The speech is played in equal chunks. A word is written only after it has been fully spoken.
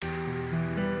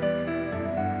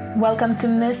Welcome to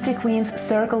Mystic Queen's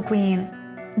Circle Queen.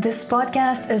 This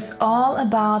podcast is all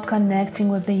about connecting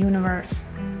with the universe.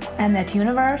 And that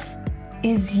universe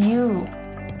is you.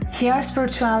 Here,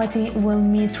 spirituality will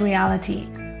meet reality.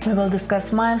 We will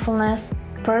discuss mindfulness,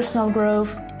 personal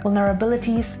growth,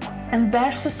 vulnerabilities, and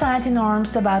beige society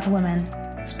norms about women,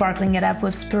 sparkling it up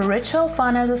with spiritual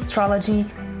fun as astrology,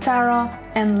 tarot,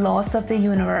 and laws of the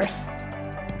universe.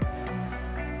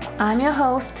 I'm your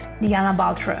host, Diana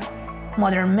Baltra,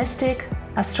 modern mystic,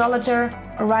 astrologer,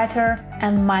 writer,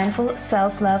 and mindful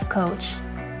self-love coach.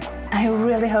 I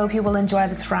really hope you will enjoy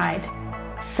this ride.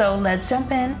 So let's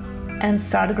jump in and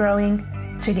start growing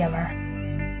together.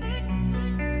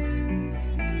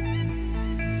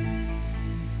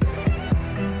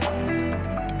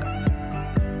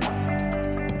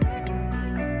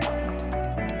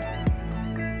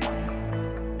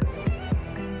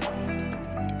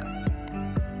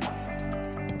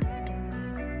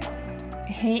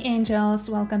 Hey angels,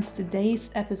 welcome to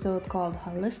today's episode called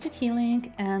Holistic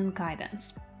Healing and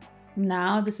Guidance.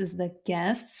 Now this is the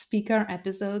guest speaker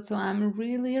episode, so I'm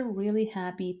really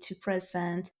happy to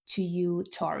present to you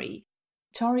Tori.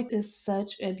 Tori is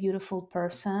such a beautiful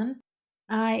person.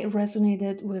 I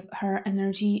resonated with her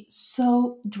energy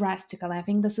so drastically. I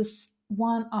think this is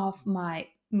one of my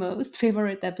most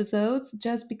favorite episodes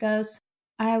just because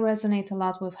I resonate a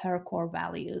lot with her core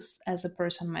values as a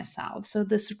person myself. So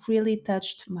this really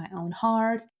touched my own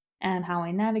heart and how I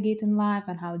navigate in life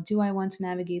and how do I want to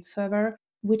navigate further,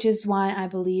 which is why I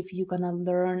believe you're going to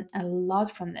learn a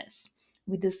lot from this.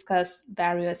 We discuss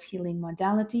various healing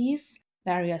modalities,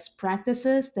 various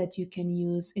practices that you can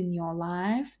use in your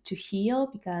life to heal,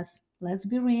 because let's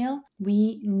be real,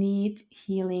 we need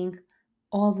healing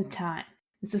all the time.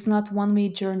 This is not one-way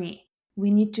journey. We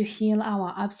need to heal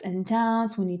our ups and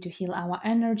downs. We need to heal our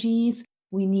energies.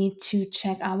 We need to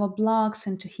check our blocks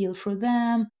and to heal through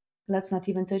them. Let's not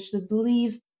even touch the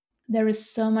beliefs. There is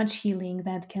so much healing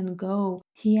that can go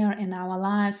here in our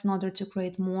lives in order to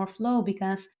create more flow,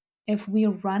 because if we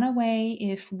run away,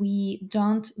 if we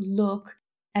don't look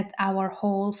at our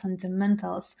whole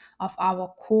fundamentals of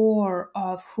our core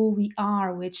of who we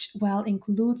are, which, well,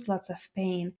 includes lots of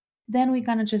pain, then we're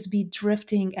going to just be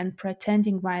drifting and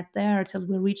pretending right there till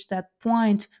we reach that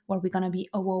point where we're going to be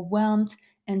overwhelmed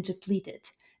and depleted.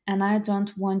 And I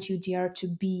don't want you, dear, to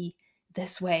be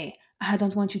this way. I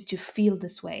don't want you to feel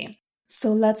this way.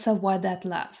 So let's avoid that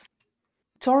love.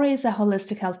 Tori is a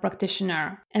holistic health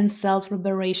practitioner and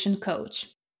self-liberation coach.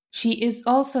 She is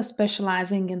also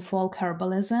specializing in folk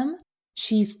herbalism.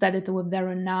 She studied with the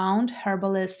renowned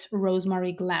herbalist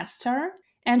Rosemary Gladster,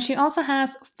 and she also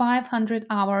has 500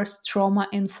 hours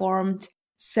trauma-informed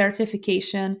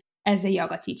certification as a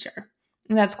yoga teacher.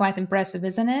 That's quite impressive,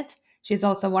 isn't it? She's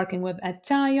also working with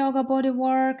Hatha Yoga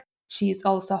Bodywork. She's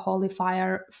also Holy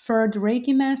Fire third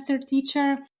Reiki Master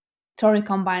teacher. Tori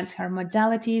combines her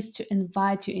modalities to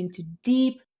invite you into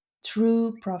deep,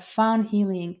 true, profound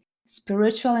healing,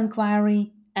 spiritual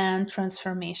inquiry, and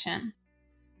transformation.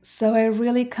 So I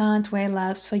really can't wait,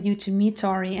 loves, for you to meet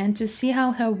Tori and to see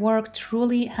how her work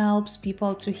truly helps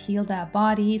people to heal their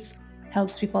bodies,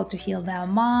 helps people to heal their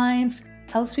minds,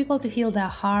 helps people to heal their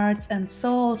hearts and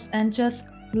souls, and just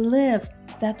live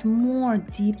that more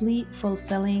deeply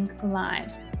fulfilling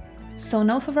lives. So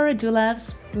no further ado,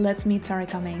 loves, let's meet Tori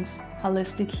Cummings,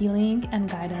 Holistic Healing and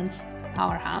Guidance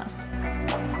Powerhouse.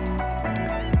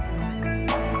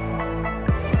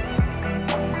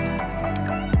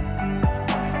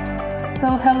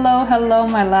 So hello,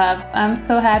 my loves. I'm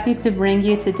so happy to bring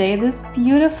you today this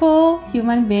beautiful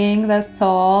human being, the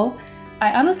soul.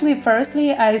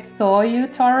 Firstly, I saw you,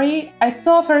 Tori. I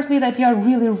saw firstly that you're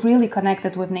really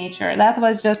connected with nature. That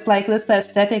was just like this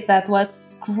aesthetic that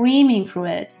was screaming through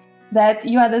it. That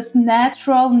you are this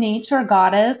natural nature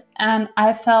goddess, and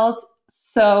I felt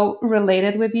so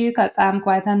related with you because I'm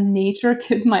quite a nature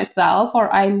kid myself,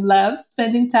 or I love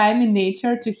spending time in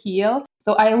nature to heal.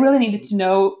 So I really needed to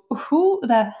know who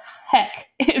the heck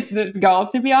is this girl,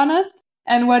 to be honest,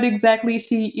 and what exactly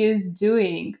she is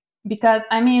doing. Because,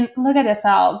 I mean, look at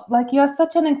yourself. Like, you're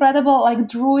such an incredible, like,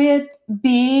 druid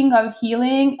being of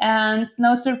healing. And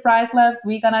no surprise, loves,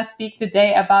 we're going to speak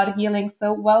today about healing.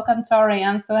 So welcome, Tori.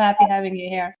 I'm so happy having you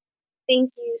here.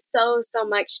 Thank you so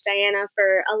much, Diana,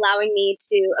 for allowing me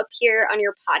to appear on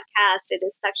your podcast. It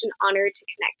is such an honor to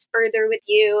connect further with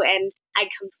you. And I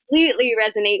completely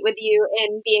resonate with you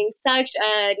in being such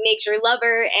a nature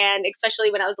lover. And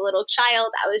especially when I was a little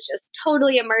child, I was just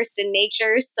totally immersed in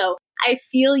nature. So I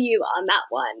feel you on that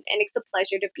one. And it's a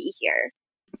pleasure to be here.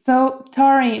 So,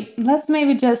 Tori, let's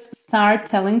maybe just start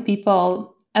telling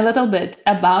people a little bit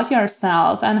about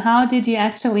yourself and how did you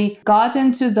actually got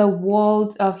into the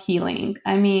world of healing?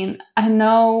 I mean, I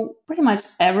know pretty much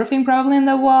everything probably in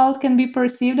the world can be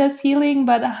perceived as healing,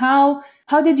 but how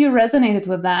did you resonate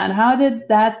with that? How did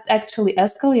that actually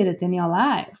escalate it in your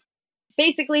life?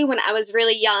 Basically, when I was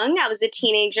really young, I was a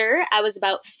teenager. I was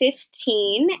about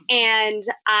 15 and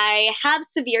I have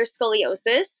severe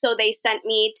scoliosis. So they sent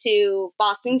me to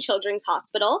Boston Children's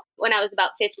Hospital when I was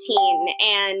about 15.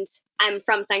 And I'm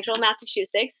from Central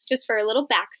Massachusetts, just for a little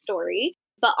backstory.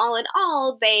 But all in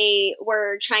all, they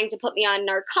were trying to put me on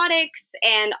narcotics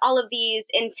and all of these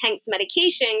intense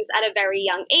medications at a very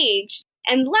young age.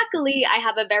 And luckily, I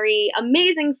have a very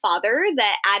amazing father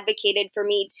that advocated for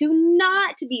me to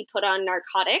not be put on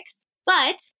narcotics.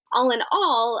 But all in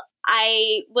all,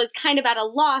 I was kind of at a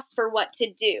loss for what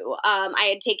to do. I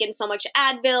had taken so much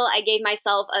Advil. I gave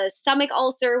myself a stomach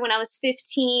ulcer when I was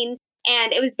 15.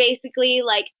 And it was basically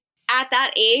like, at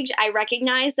that age, I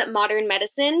recognized that modern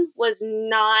medicine was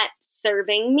not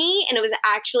serving me and it was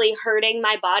actually hurting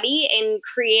my body and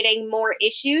creating more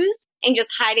issues and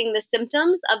just hiding the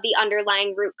symptoms of the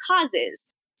underlying root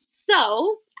causes.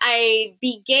 So I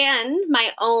began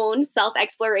my own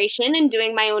self-exploration and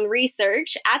doing my own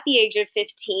research at the age of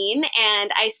 15,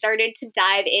 and I started to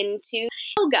dive into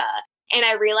yoga. And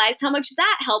I realized how much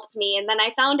that helped me. And then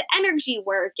I found energy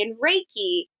work and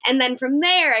Reiki. And then from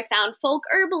there, I found folk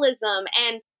herbalism.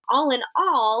 And all in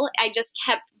all, I just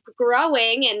kept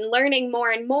growing and learning more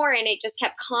and more. And it just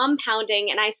kept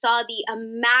compounding. And I saw the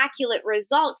immaculate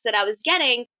results that I was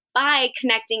getting by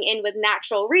connecting in with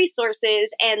natural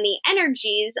resources and the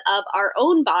energies of our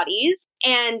own bodies.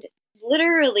 And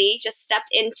literally just stepped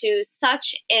into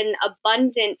such an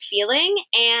abundant feeling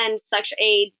and such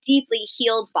a deeply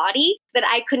healed body that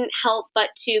I couldn't help but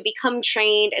to become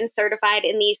trained and certified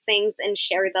in these things and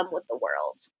share them with the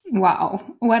world. Wow,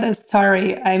 what a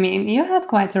story. I mean, you had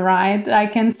quite a ride, I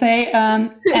can say,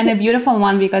 and a beautiful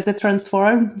one because it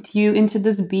transformed you into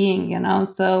this being,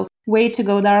 So way to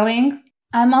go, darling.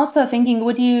 I'm also thinking,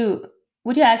 would you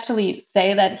actually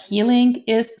say that healing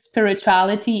is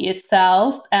spirituality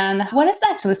itself? And what is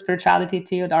actually spirituality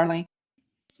to you, darling?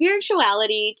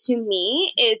 Spirituality to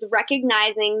me is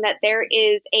recognizing that there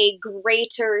is a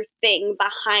greater thing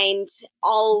behind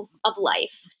all of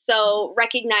life. So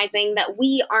recognizing that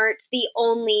we aren't the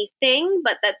only thing,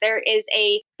 but that there is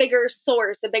a bigger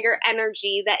source, a bigger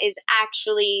energy that is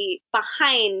actually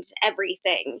behind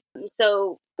everything.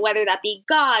 So whether that be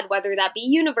God, whether that be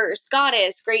universe,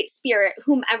 goddess, great spirit,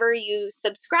 whomever you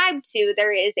subscribe to,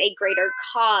 there is a greater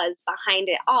cause behind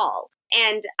it all.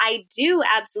 And I do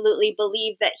absolutely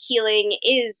believe that healing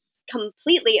is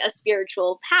completely a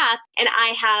spiritual path. And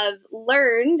I have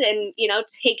learned and,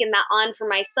 taken that on for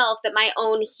myself that my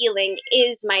own healing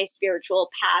is my spiritual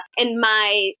path and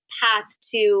my path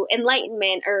to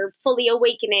enlightenment or fully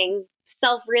awakening,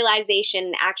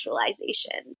 self-realization,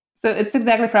 actualization. So it's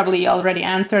exactly probably you already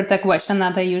answered the question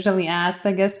that I usually ask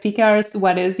the guest speakers.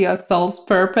 What is your soul's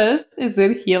purpose? Is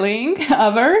it healing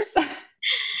others?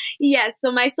 Yes.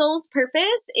 So my soul's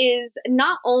purpose is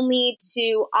not only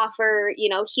to offer,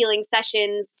 healing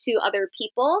sessions to other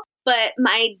people, but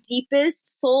my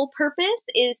deepest soul purpose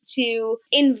is to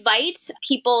invite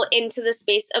people into the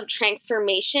space of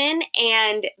transformation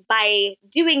and by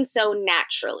doing so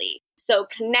naturally. So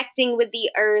connecting with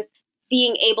the earth,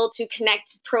 being able to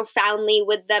connect profoundly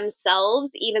with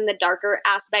themselves, even the darker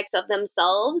aspects of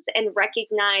themselves, and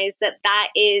recognize that that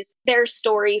is their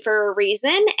story for a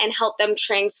reason and help them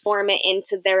transform it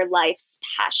into their life's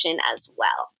passion as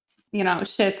well.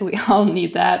 We all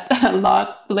need that a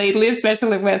lot lately,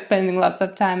 especially if we're spending lots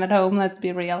of time at home, let's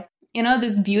be real.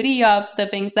 This beauty of the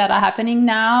things that are happening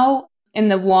now in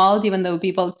the world, even though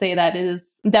people say that it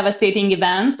is devastating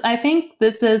events, I think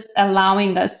this is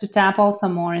allowing us to tap also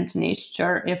more into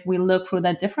nature if we look through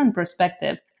that different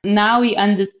perspective. Now we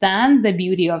understand the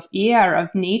beauty of air, of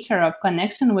nature, of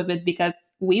connection with it because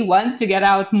we want to get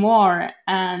out more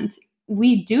and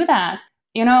we do that.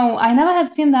 I never have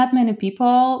seen that many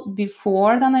people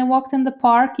before when I walked in the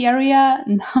park area.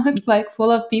 Now it's like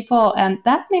full of people and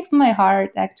that makes my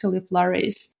heart actually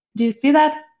flourish. Do you see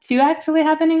that too actually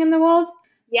happening in the world?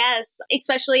 Yes,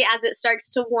 especially as it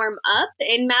starts to warm up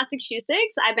in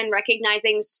Massachusetts. I've been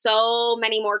recognizing so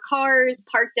many more cars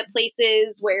parked at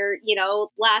places where,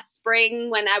 last spring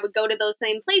when I would go to those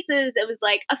same places, it was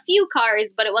like a few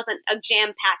cars, but it wasn't a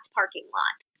jam-packed parking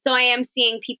lot. So I am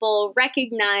seeing people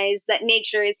recognize that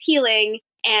nature is healing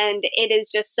and it is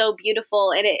just so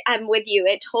beautiful. And I'm with you.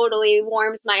 It totally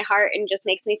warms my heart and just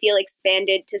makes me feel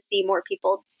expanded to see more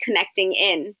people connecting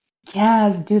in.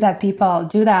 Yes, do that, people.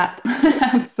 Do that.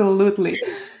 Absolutely.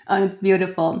 It's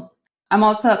beautiful. I'm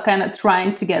also kind of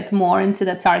trying to get more into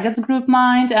the targets group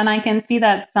mind. And I can see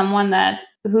that someone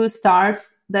who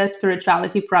starts the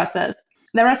spirituality process,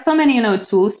 there are so many,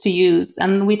 tools to use.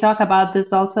 And we talk about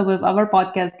this also with our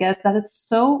podcast guests, that it's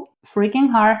so freaking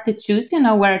hard to choose,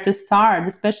 where to start,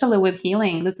 especially with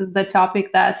healing. This is the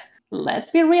topic that, let's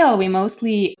be real, we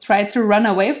mostly try to run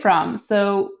away from.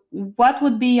 So what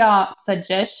would be a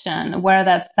suggestion where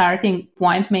that starting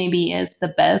point maybe is the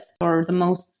best or the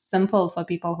most simple for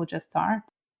people who just start?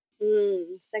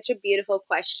 Such a beautiful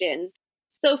question.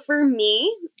 So for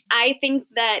me, I think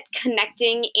that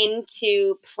connecting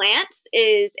into plants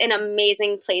is an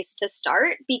amazing place to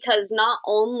start, because not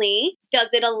only does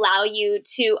it allow you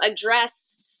to address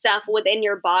stuff within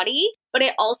your body, but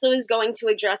it also is going to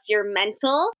address your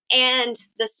mental and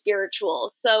the spiritual.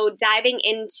 So diving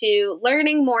into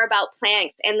learning more about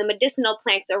plants and the medicinal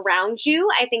plants around you,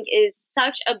 I think is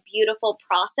such a beautiful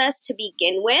process to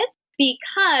begin with,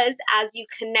 because as you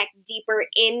connect deeper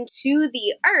into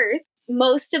the earth,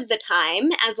 most of the time,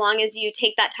 as long as you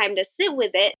take that time to sit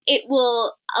with it, it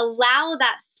will allow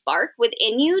that spark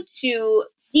within you to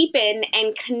deepen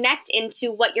and connect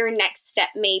into what your next step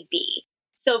may be.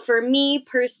 So for me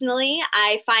personally,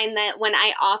 I find that when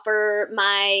I offer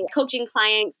my coaching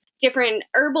clients different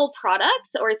herbal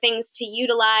products or things to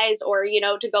utilize or,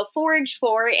 to go forage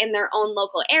for in their own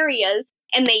local areas,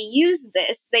 and they use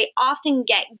this, they often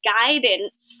get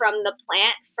guidance from the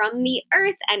plant, from the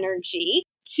earth energy,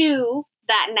 to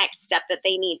that next step that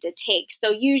they need to take. So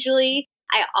usually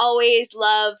I always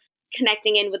love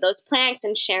connecting in with those plants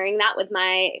and sharing that with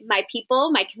my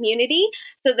people, my community,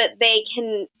 so that they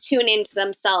can tune into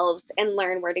themselves and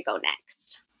learn where to go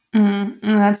next.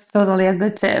 That's totally a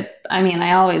good tip. I mean,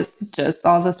 I always just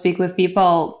also speak with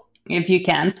people, if you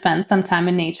can spend some time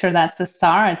in nature, that's the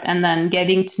start. And then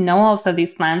getting to know also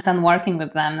these plants and working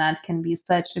with them, that can be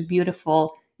such a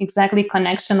beautiful, exactly,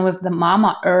 connection with the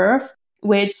Mama Earth,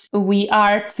 which we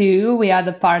are too. We are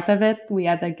the part of it. We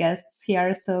are the guests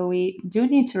here. So we do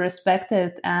need to respect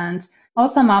it. And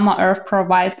also Mama Earth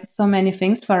provides so many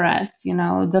things for us,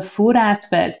 the food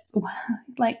aspects,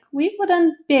 like we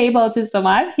wouldn't be able to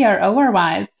survive here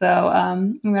otherwise.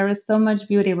 So there is so much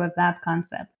beauty with that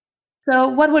concept. So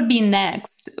what would be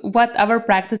next? What other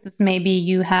practices maybe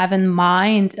you have in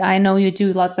mind? I know you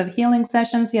do lots of healing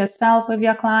sessions yourself with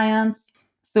your clients.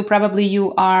 So probably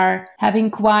you are having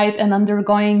quite an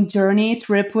undergoing journey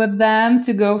trip with them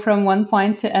to go from one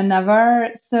point to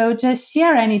another. So just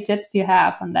share any tips you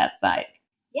have on that side.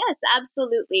 Yes,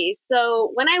 absolutely.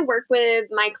 So when I work with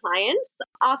my clients,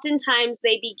 oftentimes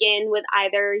they begin with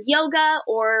either yoga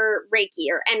or Reiki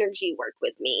or energy work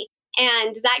with me.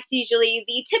 And that's usually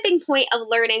the tipping point of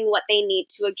learning what they need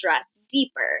to address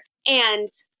deeper. And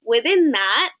within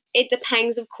that, it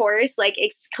depends, of course, like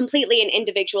it's completely an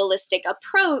individualistic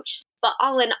approach. But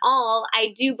all in all,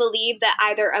 I do believe that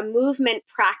either a movement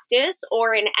practice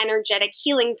or an energetic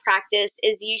healing practice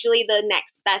is usually the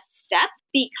next best step,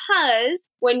 because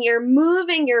when you're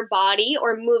moving your body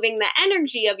or moving the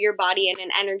energy of your body in an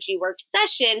energy work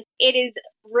session, it is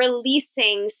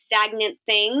releasing stagnant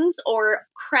things or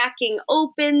cracking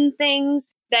open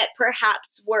things that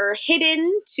perhaps were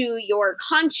hidden to your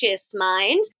conscious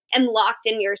mind and locked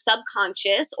in your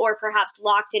subconscious, or perhaps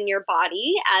locked in your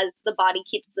body, as The Body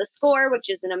Keeps the Score, which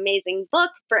is an amazing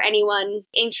book for anyone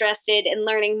interested in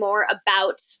learning more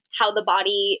about how the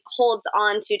body holds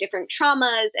on to different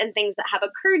traumas and things that have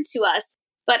occurred to us.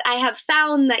 But I have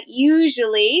found that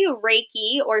usually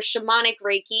Reiki or shamanic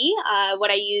Reiki,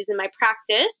 what I use in my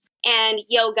practice, and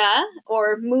yoga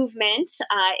or movement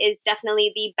is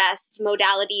definitely the best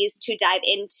modalities to dive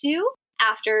into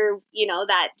after,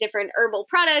 that different herbal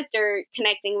product or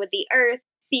connecting with the earth,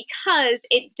 because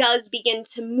it does begin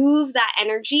to move that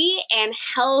energy and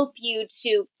help you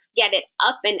to get it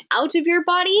up and out of your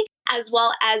body, as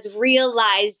well as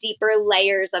realize deeper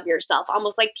layers of yourself,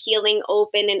 almost like peeling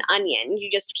open an onion.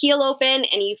 You just peel open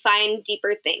and you find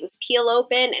deeper things, peel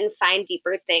open and find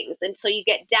deeper things until you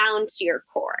get down to your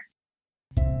core.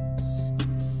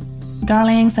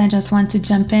 Darlings, I just want to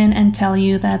jump in and tell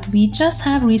you that we just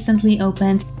have recently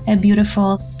opened a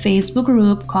beautiful Facebook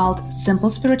group called Simple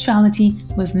Spirituality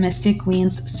with Mystic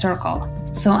Queens Circle.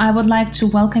 So I would like to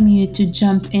welcome you to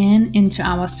jump into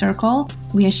our circle.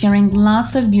 We are sharing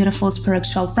lots of beautiful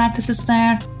spiritual practices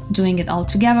there, doing it all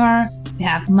together. We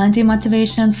have Monday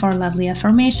motivation for lovely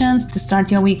affirmations to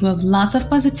start your week with lots of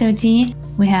positivity.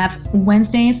 We have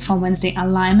Wednesdays for Wednesday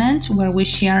alignment, where we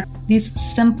share these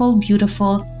simple,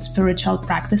 beautiful spiritual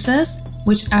practices,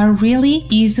 which are really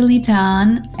easily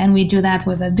done. And we do that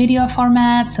with a video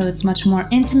format, so it's much more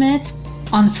intimate.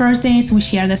 On Thursdays, we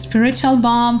share the spiritual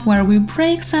bomb, where we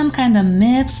break some kind of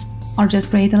myths or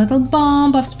just create a little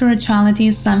bomb of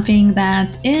spirituality, something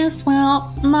that is,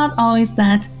 well, not always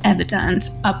that evident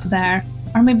up there,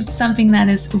 or maybe something that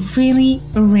is really,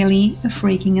 really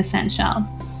freaking essential.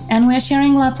 And we're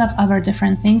sharing lots of other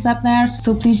different things up there,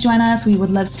 so please join us. We would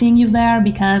love seeing you there,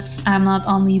 because I'm not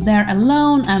only there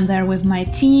alone, I'm there with my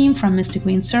team from Mystic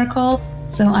Queen Circle.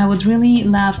 So I would really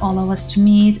love all of us to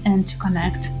meet and to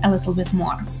connect a little bit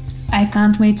more. I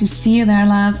can't wait to see you there,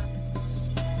 love.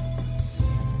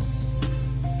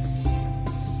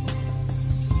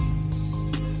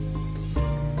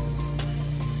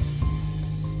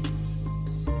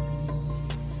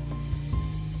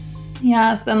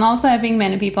 Yes, and also I think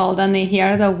many people, when they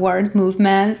hear the word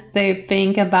movement, they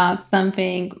think about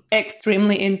something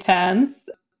extremely intense.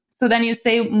 So then you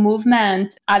say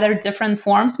movement, are there different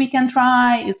forms we can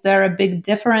try? Is there a big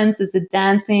difference? Is it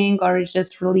dancing or is it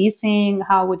just releasing?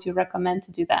 How would you recommend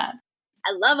to do that?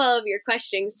 I love all of your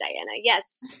questions, Diana. Yes.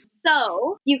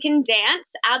 So you can dance,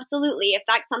 absolutely. If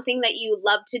that's something that you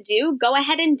love to do, go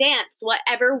ahead and dance,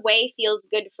 whatever way feels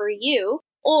good for you.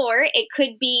 Or it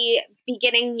could be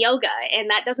beginning yoga, and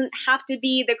that doesn't have to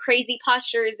be the crazy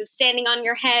postures of standing on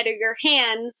your head or your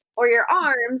hands or your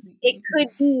arms. It could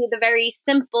be the very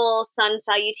simple sun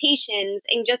salutations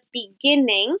and just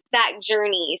beginning that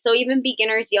journey. So even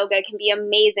beginner's yoga can be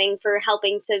amazing for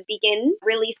helping to begin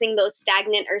releasing those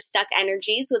stagnant or stuck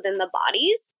energies within the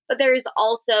bodies. But there's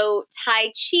also Tai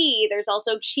Chi, there's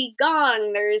also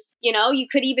Qigong, there's, you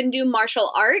could even do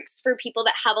martial arts for people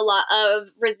that have a lot of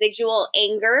residual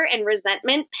anger and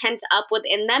resentment pent up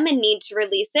within them and need to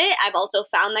release it. I've also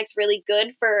found that's really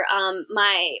good for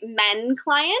my men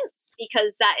clients,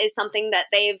 because that is something that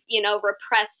they've,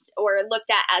 repressed or looked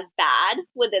at as bad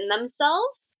within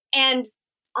themselves. And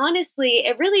honestly,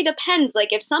 it really depends.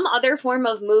 Like if some other form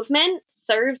of movement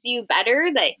serves you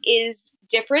better that is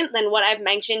different than what I've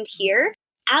mentioned here,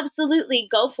 absolutely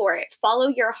go for it. Follow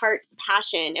your heart's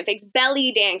passion. If it's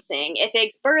belly dancing, if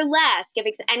it's burlesque, if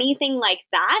it's anything like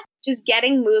that, just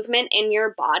getting movement in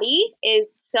your body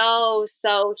is so,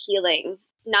 so healing.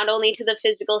 Not only to the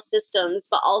physical systems,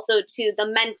 but also to the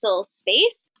mental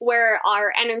space where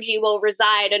our energy will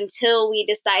reside until we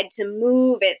decide to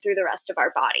move it through the rest of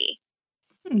our body.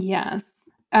 Yes.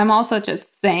 I'm also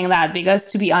just saying that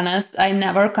because, to be honest, I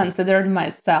never considered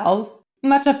myself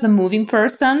much of the moving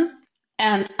person.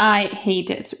 And I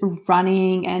hated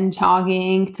running and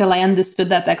jogging till I understood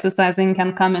that exercising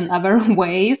can come in other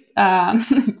ways.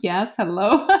 Yes,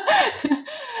 hello.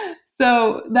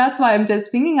 So that's why I'm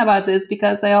just thinking about this,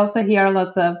 because I also hear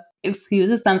lots of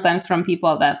excuses sometimes from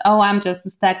people that, oh, I'm just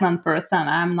a stagnant person.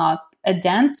 I'm not a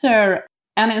dancer.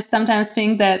 And I sometimes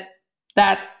think that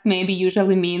maybe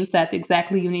usually means that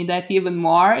exactly you need that even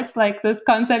more. It's like this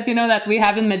concept, that we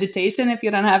have in meditation. If you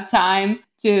don't have time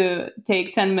to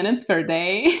take 10 minutes per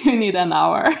day, you need an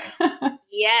hour.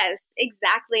 Yes,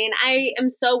 exactly. And I am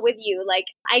so with you. Like,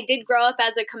 I did grow up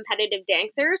as a competitive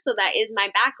dancer, so that is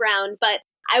my background, but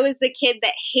I was the kid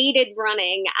that hated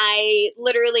running. I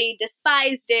literally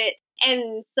despised it.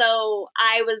 And so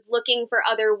I was looking for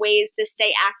other ways to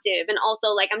stay active. And also,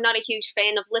 like, I'm not a huge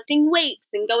fan of lifting weights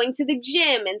and going to the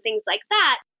gym and things like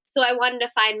that. So I wanted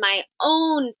to find my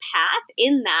own path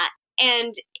in that.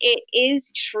 And it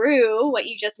is true what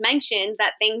you just mentioned,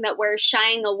 that thing that we're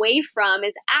shying away from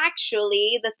is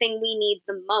actually the thing we need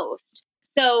the most.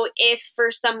 So if for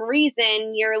some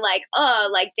reason you're like, oh,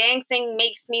 like dancing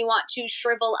makes me want to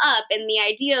shrivel up and the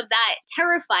idea of that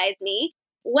terrifies me,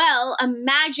 well,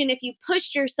 imagine if you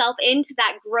pushed yourself into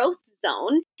that growth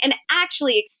zone and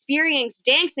actually experienced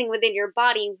dancing within your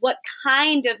body, what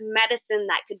kind of medicine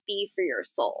that could be for your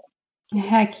soul.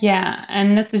 Heck yeah.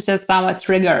 And this is just our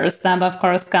triggers that, of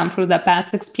course, come through the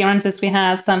past experiences we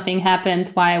had. Something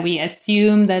happened why we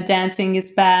assume that dancing is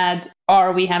bad,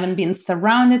 or we haven't been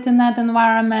surrounded in that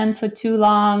environment for too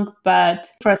long.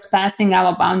 But trespassing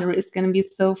our boundaries is going to be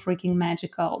so freaking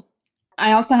magical.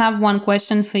 I also have one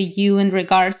question for you in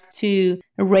regards to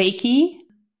Reiki.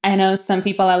 I know some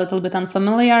people are a little bit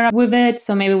unfamiliar with it,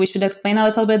 so maybe we should explain a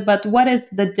little bit. But what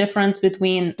is the difference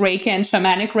between Reiki and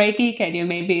shamanic Reiki? Can you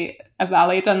maybe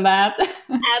evaluate on that?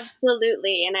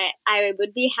 Absolutely. And I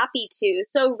would be happy to.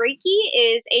 So Reiki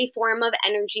is a form of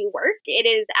energy work. It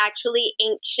is actually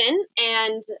ancient,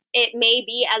 and it may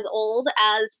be as old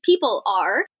as people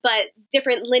are, but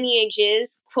different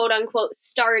lineages, quote unquote,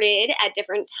 started at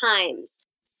different times.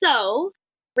 So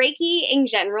Reiki in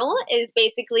general is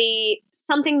basically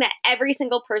something that every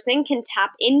single person can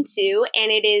tap into,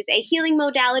 and it is a healing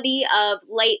modality of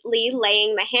lightly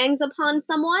laying the hands upon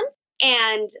someone,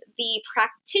 and the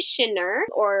practitioner,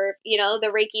 or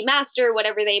the Reiki master,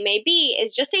 whatever they may be,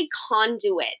 is just a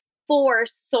conduit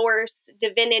force, source,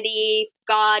 divinity,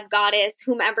 God, goddess,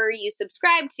 whomever you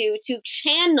subscribe to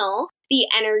channel the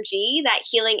energy, that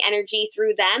healing energy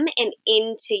through them and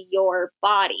into your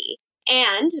body.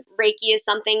 And Reiki is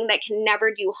something that can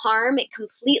never do harm. It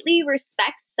completely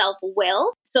respects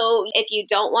self-will. So if you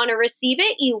don't want to receive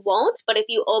it, you won't. But if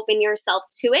you open yourself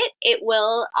to it, it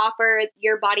will offer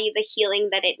your body the healing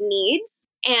that it needs.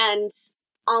 And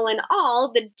all in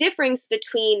all, the difference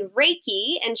between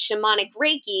Reiki and shamanic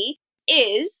Reiki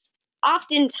is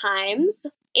oftentimes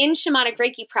in shamanic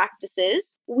Reiki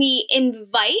practices, we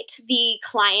invite the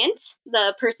client,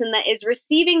 the person that is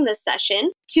receiving the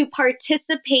session, to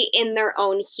participate in their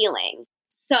own healing.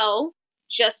 So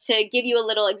just to give you a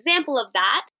little example of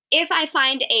that, if I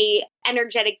find a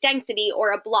energetic density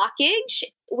or a blockage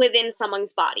within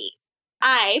someone's body,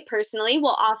 I personally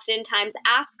will oftentimes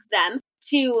ask them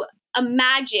to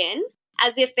imagine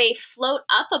as if they float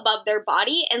up above their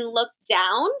body and look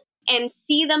down and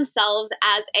see themselves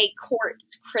as a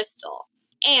quartz crystal.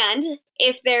 And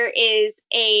if there is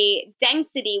a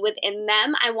density within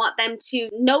them, I want them to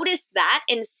notice that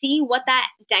and see what that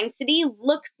density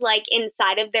looks like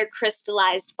inside of their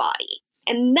crystallized body.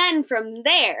 And then from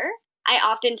there, I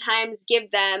oftentimes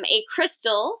give them a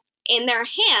crystal in their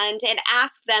hand and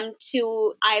ask them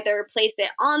to either place it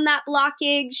on that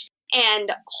blockage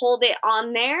and hold it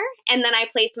on there. And then I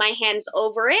place my hands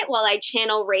over it while I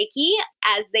channel Reiki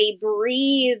as they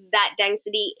breathe that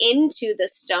density into the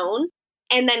stone,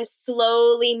 and then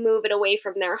slowly move it away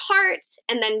from their heart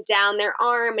and then down their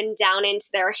arm and down into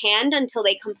their hand until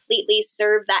they completely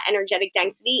serve that energetic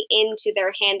density into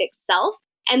their hand itself.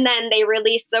 And then they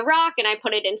release the rock and I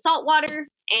put it in salt water.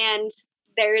 And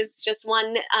there's just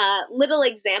one little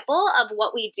example of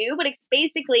what we do, but it's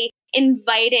basically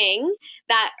inviting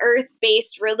that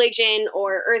earth-based religion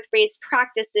or earth-based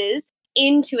practices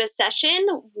into a session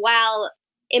while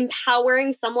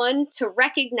empowering someone to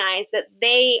recognize that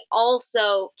they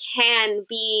also can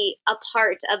be a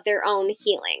part of their own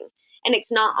healing. And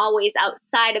it's not always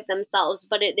outside of themselves,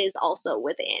 but it is also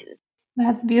within.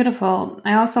 That's beautiful.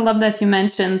 I also love that you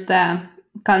mentioned the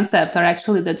concept, or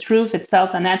actually the truth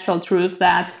itself, the natural truth,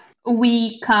 that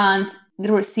we can't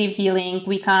receive healing,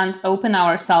 we can't open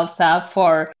ourselves up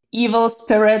for evil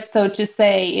spirits, so to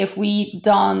say, if we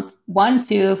don't want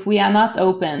to, if we are not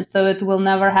open. So it will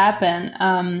never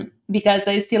happen. Because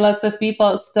I see lots of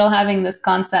people still having this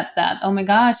concept that, oh my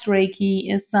gosh,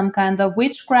 Reiki is some kind of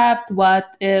witchcraft.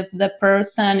 What if the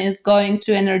person is going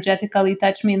to energetically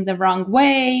touch me in the wrong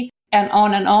way? And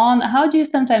on and on. How do you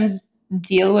sometimes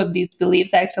deal with these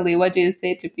beliefs, actually? What do you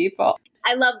say to people?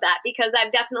 I love that because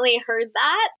I've definitely heard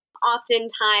that.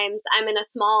 Oftentimes, I'm in a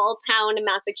small town in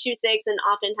Massachusetts, and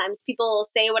oftentimes people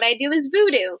say what I do is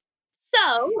voodoo.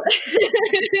 So,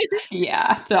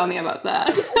 yeah, tell me about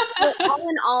that. So all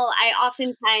in all, I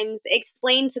oftentimes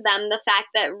explain to them the fact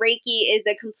that Reiki is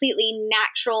a completely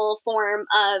natural form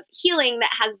of healing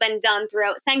that has been done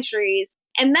throughout centuries.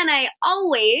 And then I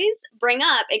always bring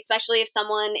up, especially if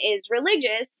someone is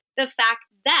religious, the fact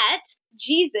that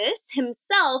Jesus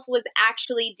himself was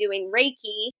actually doing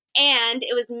Reiki, and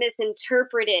it was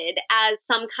misinterpreted as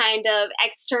some kind of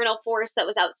external force that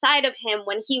was outside of him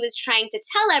when he was trying to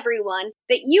tell everyone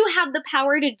that you have the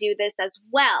power to do this as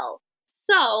well.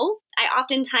 So I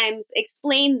oftentimes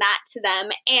explain that to them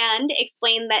and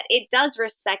explain that it does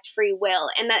respect free will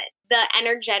and that the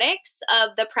energetics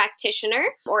of the practitioner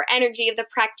or energy of the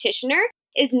practitioner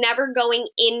is never going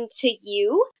into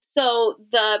you. So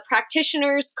the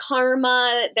practitioner's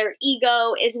karma, their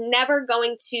ego is never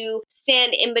going to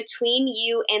stand in between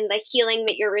you and the healing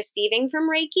that you're receiving from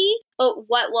Reiki. But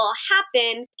what will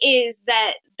happen is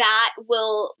that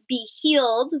will be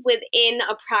healed within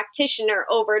a practitioner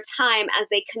over time as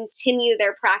they continue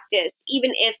their practice,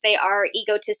 even if they are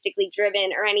egotistically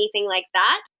driven or anything like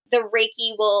that. The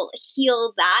Reiki will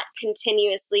heal that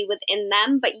continuously within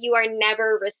them, but you are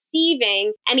never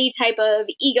receiving any type of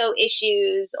ego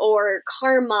issues or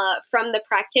karma from the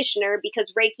practitioner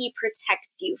because Reiki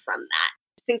protects you from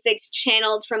that. Since it's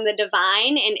channeled from the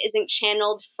divine and isn't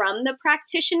channeled from the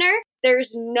practitioner,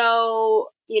 there's no,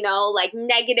 like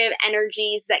negative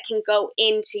energies that can go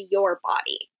into your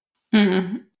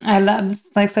body. I love this.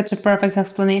 It's like such a perfect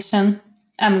explanation.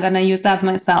 I'm going to use that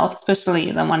myself,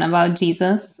 especially the one about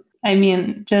Jesus. I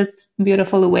mean, just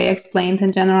beautiful way explained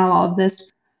in general, all of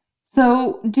this.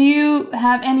 So do you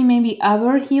have any maybe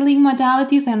other healing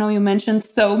modalities? I know you mentioned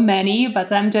so many,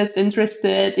 but I'm just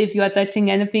interested if you are touching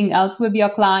anything else with your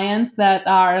clients that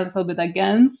are a little bit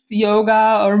against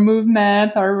yoga or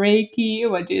movement or Reiki.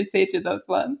 What do you say to those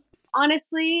ones?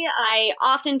 honestly, I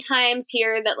oftentimes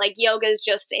hear that like yoga is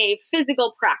just a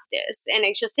physical practice and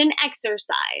it's just an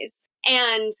exercise.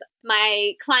 And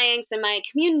my clients and my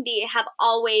community have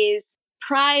always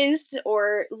prized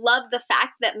or loved the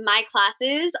fact that my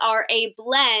classes are a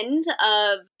blend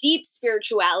of deep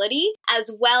spirituality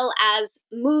as well as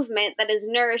movement that is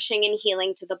nourishing and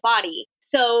healing to the body.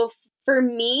 So for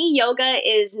me, yoga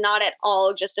is not at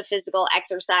all just a physical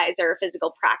exercise or a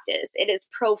physical practice. It is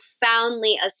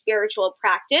profoundly a spiritual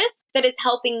practice that is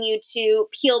helping you to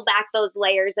peel back those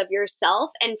layers of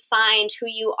yourself and find who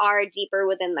you are deeper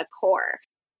within the core.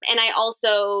 And I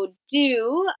also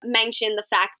do mention the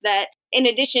fact that in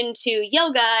addition to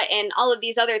yoga and all of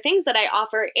these other things that I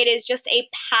offer, it is just a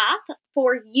path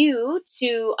for you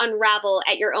to unravel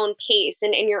at your own pace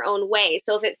and in your own way.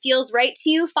 So if it feels right to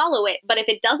you, follow it. But if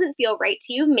it doesn't feel right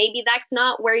to you, maybe that's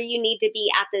not where you need to be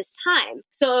at this time.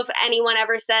 So if anyone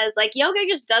ever says like yoga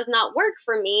just does not work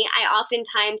for me, I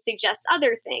oftentimes suggest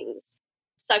other things,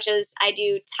 such as I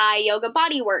do Thai yoga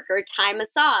body work or Thai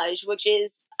massage, which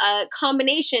is a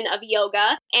combination of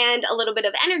yoga and a little bit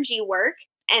of energy work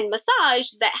and massage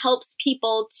that helps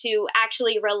people to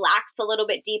actually relax a little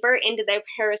bit deeper into their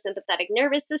parasympathetic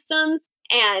nervous systems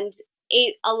and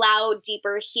allow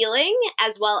deeper healing,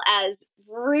 as well as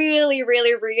really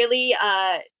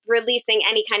releasing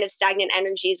any kind of stagnant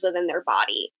energies within their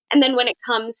body. And then when it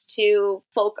comes to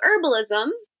folk herbalism,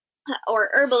 or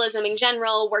herbalism in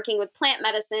general, working with plant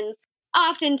medicines,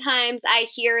 oftentimes I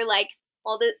hear like,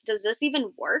 well, does this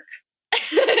even work?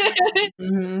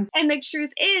 Mm-hmm. And the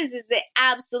truth is it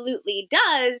absolutely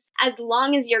does, as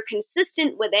long as you're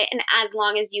consistent with it and as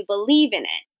long as you believe in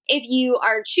it. If you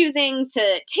are choosing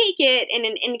to take it in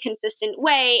an inconsistent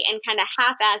way and kind of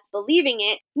half-ass believing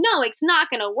it, no, it's not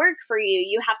going to work for you.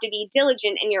 You have to be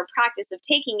diligent in your practice of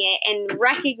taking it and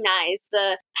recognize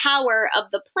the power of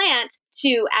the plant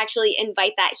to actually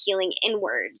invite that healing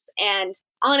inwards. And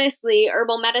honestly,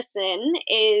 herbal medicine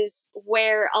is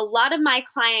where a lot of my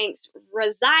clients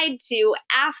reside to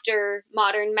after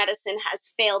modern medicine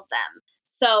has failed them.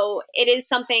 So it is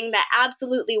something that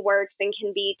absolutely works and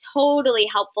can be totally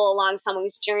helpful along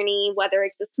someone's journey, whether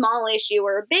it's a small issue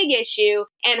or a big issue,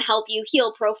 and help you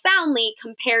heal profoundly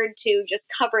compared to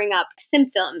just covering up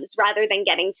symptoms rather than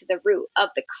getting to the root of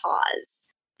the cause.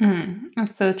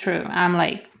 That's so true. I'm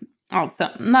like,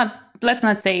 also let's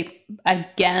not say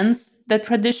against the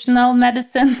traditional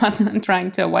medicine, but I'm trying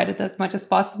to avoid it as much as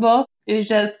possible. It's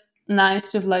just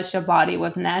nice to flush your body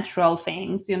with natural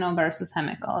things, versus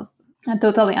chemicals. I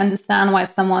totally understand why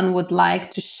someone would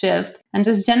like to shift, and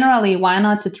just generally, why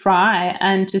not to try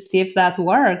and to see if that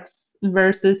works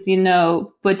versus,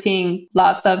 putting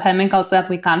lots of chemicals that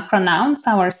we can't pronounce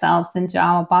ourselves into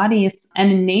our bodies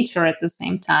and in nature at the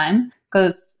same time,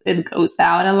 because it goes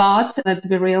out a lot. Let's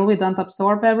be real, we don't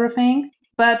absorb everything.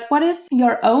 But what is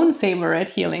your own favorite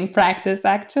healing practice,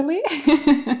 actually?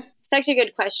 Such a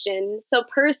good question. So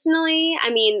personally,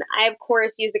 I of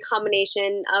course use a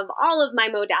combination of all of my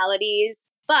modalities,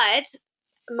 but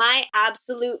my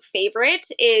absolute favorite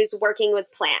is working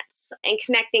with plants and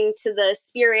connecting to the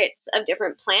spirits of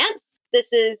different plants.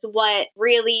 This is what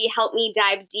really helped me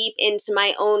dive deep into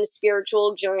my own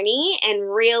spiritual journey and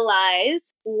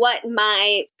realize what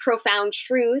my profound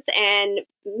truth and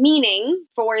meaning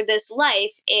for this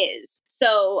life is.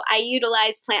 So I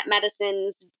utilize plant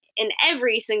medicines in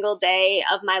every single day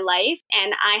of my life,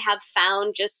 and I have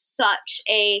found just such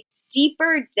a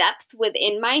deeper depth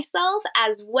within myself,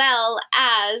 as well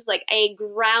as like a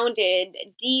grounded,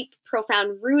 deep,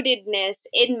 profound rootedness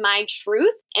in my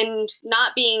truth and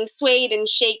not being swayed and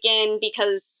shaken,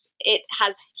 because it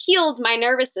has healed my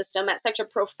nervous system at such a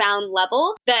profound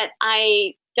level that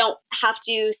I don't have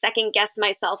to second guess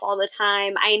myself all the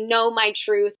time. I know my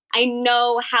truth. I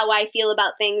know how I feel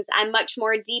about things. I'm much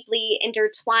more deeply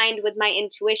intertwined with my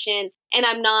intuition, and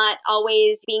I'm not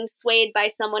always being swayed by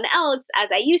someone else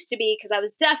as I used to be, because I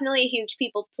was definitely a huge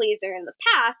people pleaser in the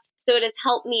past. So it has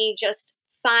helped me just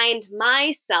find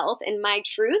myself and my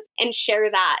truth and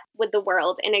share that with the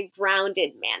world in a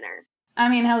grounded manner.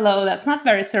 Hello, that's not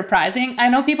very surprising. I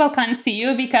know people can't see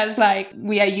you because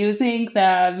we are using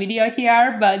the video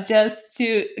here, but just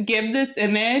to give this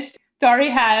image, Tori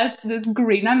has this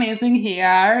green amazing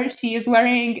hair. She is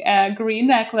wearing a green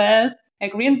necklace, a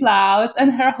green blouse,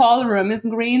 and her whole room is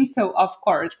green. So of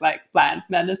course, plant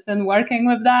medicine, working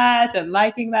with that and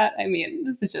liking that.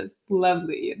 This is just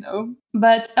lovely,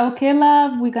 But okay,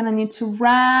 love, we're gonna need to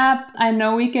wrap. I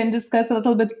know we can discuss a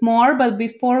little bit more, but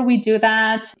before we do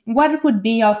that, what would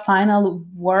be your final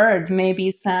word? Maybe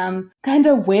some kind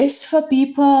of wish for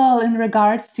people in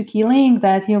regards to healing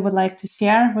that you would like to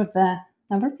share with the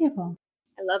other people?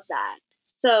 I love that.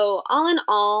 So, all in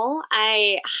all,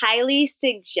 I highly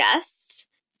suggest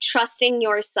trusting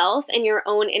yourself and your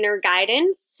own inner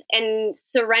guidance and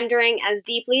surrendering as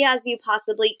deeply as you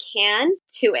possibly can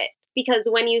to it. Because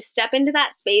when you step into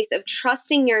that space of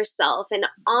trusting yourself and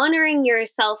honoring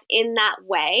yourself in that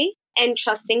way, and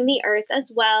trusting the earth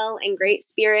as well, and Great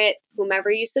Spirit, whomever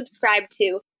you subscribe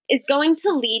to, is going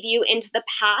to lead you into the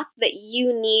path that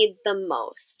you need the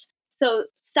most. So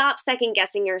stop second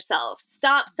guessing yourself.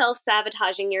 Stop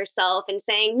self-sabotaging yourself and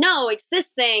saying, no, it's this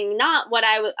thing, not what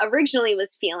I originally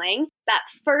was feeling. That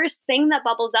first thing that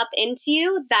bubbles up into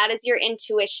you, that is your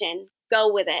intuition.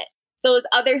 Go with it. Those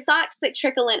other thoughts that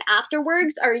trickle in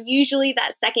afterwards are usually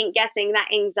that second guessing, that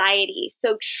anxiety.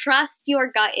 So trust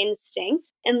your gut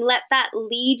instinct and let that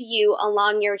lead you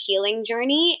along your healing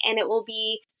journey. And it will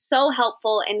be so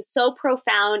helpful and so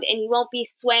profound. And you won't be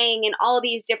swaying in all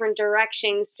these different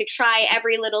directions to try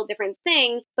every little different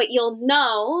thing, but you'll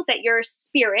know that your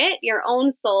spirit, your own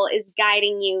soul, is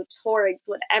guiding you towards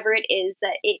whatever it is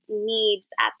that it needs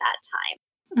at that time.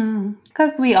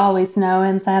 Because we always know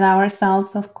inside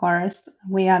ourselves, of course,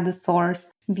 we are the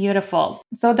source. Beautiful.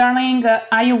 So, darling,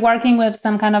 are you working with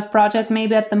some kind of project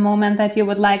maybe at the moment that you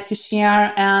would like to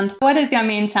share? And what is your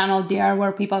main channel, dear,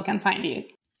 where people can find you?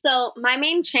 So my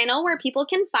main channel where people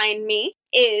can find me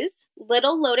is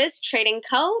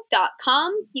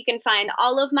littlelotustradingco.com. You can find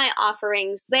all of my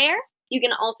offerings there. You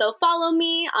can also follow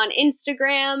me on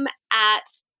Instagram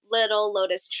at Little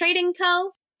Lotus Trading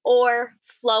Co. or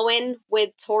Flowin with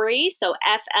Tori, so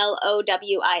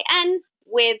FLOWIN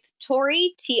with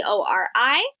Tori,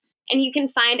 TORI. And you can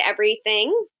find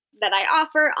everything that I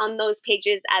offer on those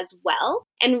pages as well.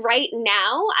 And right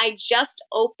now, I just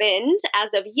opened,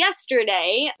 as of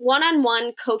yesterday,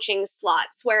 one-on-one coaching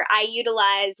slots where I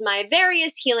utilize my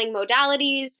various healing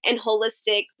modalities and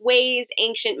holistic ways,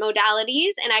 ancient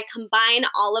modalities, and I combine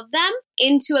all of them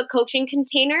into a coaching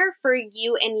container for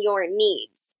you and your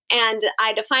needs. And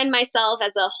I define myself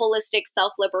as a holistic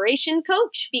self-liberation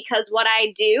coach because what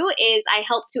I do is I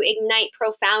help to ignite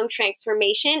profound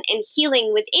transformation and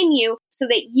healing within you so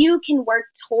that you can work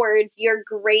towards your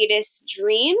greatest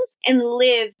dreams and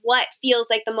live what feels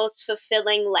like the most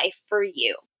fulfilling life for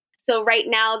you. So right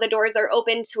now, the doors are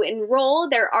open to enroll.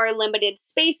 There are limited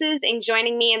spaces in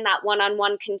joining me in that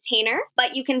one-on-one container,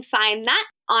 but you can find that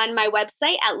on my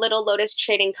website at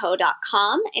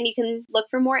littlelotustradingco.com, and you can look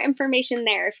for more information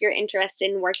there if you're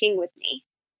interested in working with me.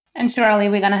 And surely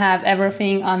we're going to have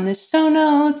everything on the show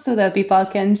notes so that people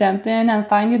can jump in and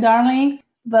find you, darling.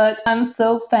 But I'm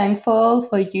so thankful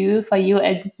for you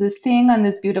existing on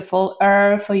this beautiful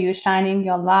earth, for you shining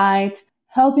your light,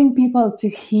 helping people to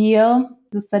heal.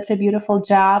 This is such a beautiful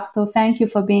job. So thank you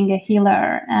for being a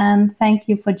healer, and thank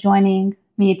you for joining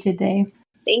me today.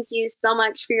 Thank you so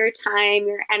much for your time,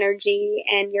 your energy,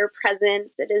 and your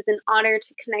presence. It is an honor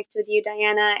to connect with you,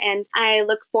 Diana, and I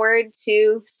look forward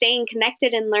to staying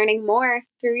connected and learning more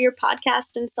through your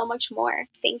podcast and so much more.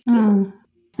 Thank you.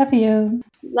 Love you.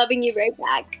 Loving you right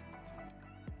back.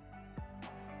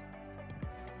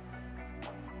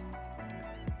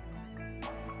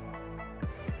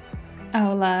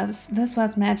 Oh, loves, this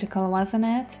was magical, wasn't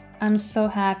it? I'm so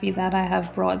happy that I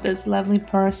have brought this lovely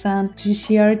person to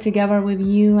share together with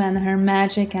you and her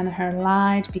magic and her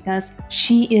light, because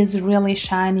she is really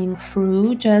shining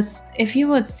through. Just if you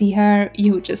would see her,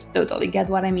 you would just totally get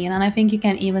what I mean. And I think you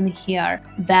can even hear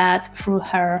that through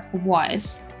her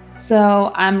voice.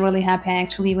 So I'm really happy I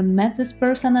actually even met this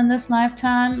person in this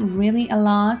lifetime, really a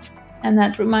lot. And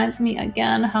that reminds me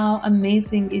again how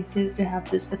amazing it is to have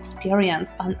this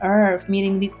experience on Earth,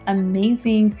 meeting these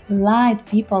amazing light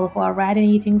people who are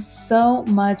radiating so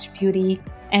much beauty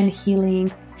and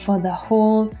healing for the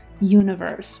whole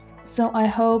universe. So I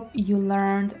hope you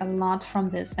learned a lot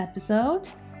from this episode.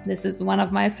 This is one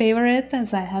of my favorites,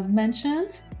 as I have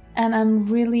mentioned. And I'm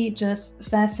really just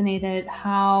fascinated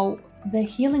how the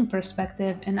healing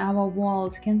perspective in our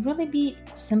world can really be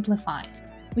simplified.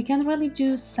 We can really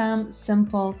do some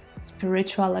simple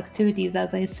spiritual activities,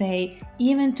 as I say,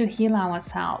 even to heal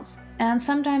ourselves. And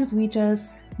sometimes we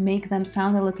just make them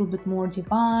sound a little bit more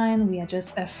divine. We are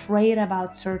just afraid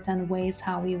about certain ways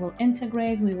how we will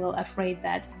integrate. We will afraid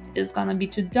that it's going to be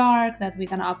too dark, that we're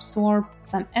going to absorb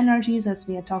some energies, as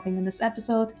we are talking in this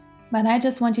episode. But I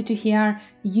just want you to hear,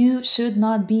 you should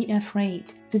not be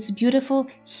afraid. This beautiful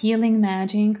healing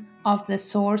magic of the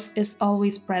source is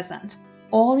always present.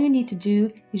 All you need to do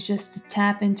is just to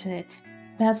tap into it.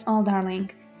 That's all,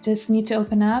 darling. Just need to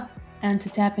open up and to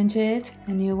tap into it,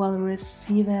 and you will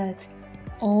receive it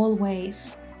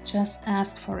always. Just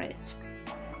ask for it.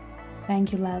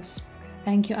 Thank you, loves.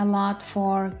 Thank you a lot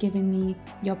for giving me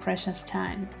your precious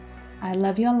time. I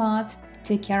love you a lot,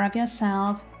 take care of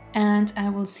yourself, and I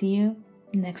will see you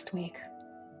next week.